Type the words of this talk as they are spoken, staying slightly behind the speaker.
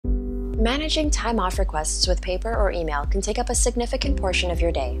Managing time off requests with paper or email can take up a significant portion of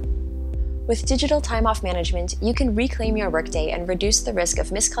your day. With digital time off management, you can reclaim your workday and reduce the risk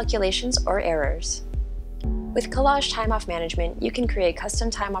of miscalculations or errors. With Collage time off management, you can create custom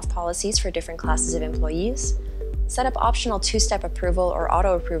time off policies for different classes of employees, set up optional two-step approval or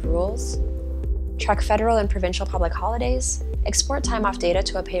auto-approve rules, track federal and provincial public holidays, export time off data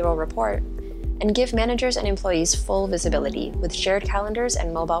to a payroll report, and give managers and employees full visibility with shared calendars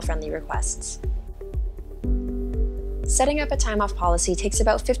and mobile-friendly requests. Setting up a time-off policy takes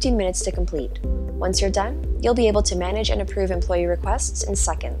about 15 minutes to complete. Once you're done, you'll be able to manage and approve employee requests in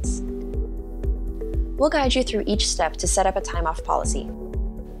seconds. We'll guide you through each step to set up a time-off policy.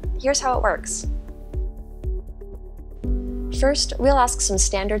 Here's how it works. First, we'll ask some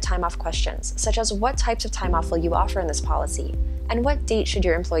standard time-off questions, such as what types of time off will you offer in this policy, and what date should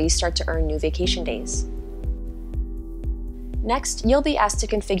your employees start to earn new vacation days. Next, you'll be asked to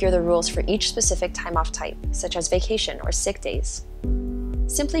configure the rules for each specific time-off type, such as vacation or sick days.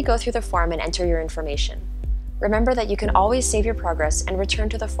 Simply go through the form and enter your information. Remember that you can always save your progress and return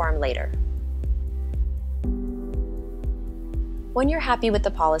to the form later. When you're happy with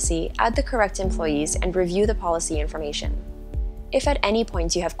the policy, add the correct employees and review the policy information. If at any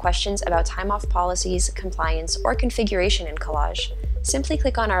point you have questions about time-off policies, compliance, or configuration in Collage, simply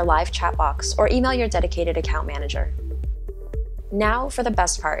click on our live chat box or email your dedicated account manager. Now for the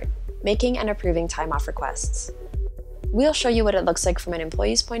best part, making and approving time-off requests. We'll show you what it looks like from an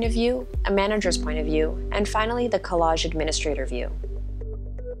employee's point of view, a manager's point of view, and finally the Collage administrator view.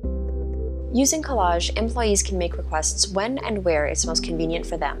 Using Collage, employees can make requests when and where it's most convenient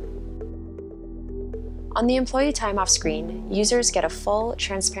for them. On the Employee Time Off screen, users get a full,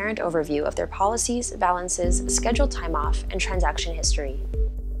 transparent overview of their policies, balances, scheduled time off, and transaction history.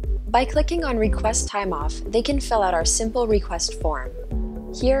 By clicking on Request Time Off, they can fill out our simple request form.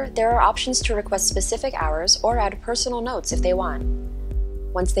 Here, there are options to request specific hours or add personal notes if they want.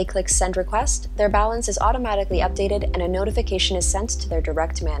 Once they click Send Request, their balance is automatically updated and a notification is sent to their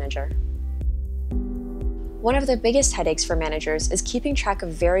direct manager. One of the biggest headaches for managers is keeping track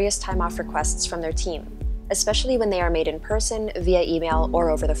of various time-off requests from their team, especially when they are made in person, via email, or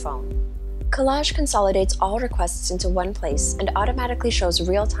over the phone. Collage consolidates all requests into one place and automatically shows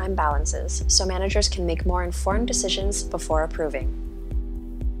real-time balances, so managers can make more informed decisions before approving.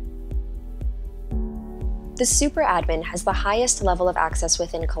 The Super Admin has the highest level of access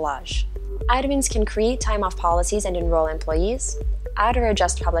within Collage. Admins can create time-off policies and enroll employees, add or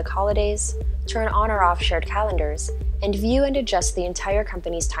adjust public holidays, turn on or off shared calendars, and view and adjust the entire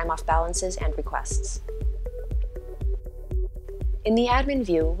company's time-off balances and requests. In the admin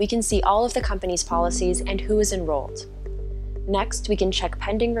view, we can see all of the company's policies and who is enrolled. Next, we can check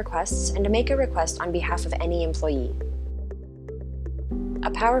pending requests and make a request on behalf of any employee.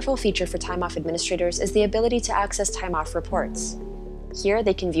 A powerful feature for time-off administrators is the ability to access time-off reports. Here,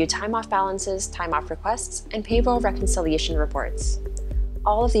 they can view time-off balances, time-off requests, and payroll reconciliation reports.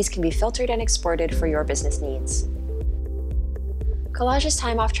 All of these can be filtered and exported for your business needs. Collage's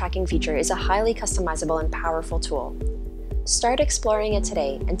time-off tracking feature is a highly customizable and powerful tool. Start exploring it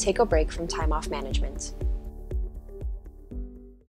today and take a break from time-off management.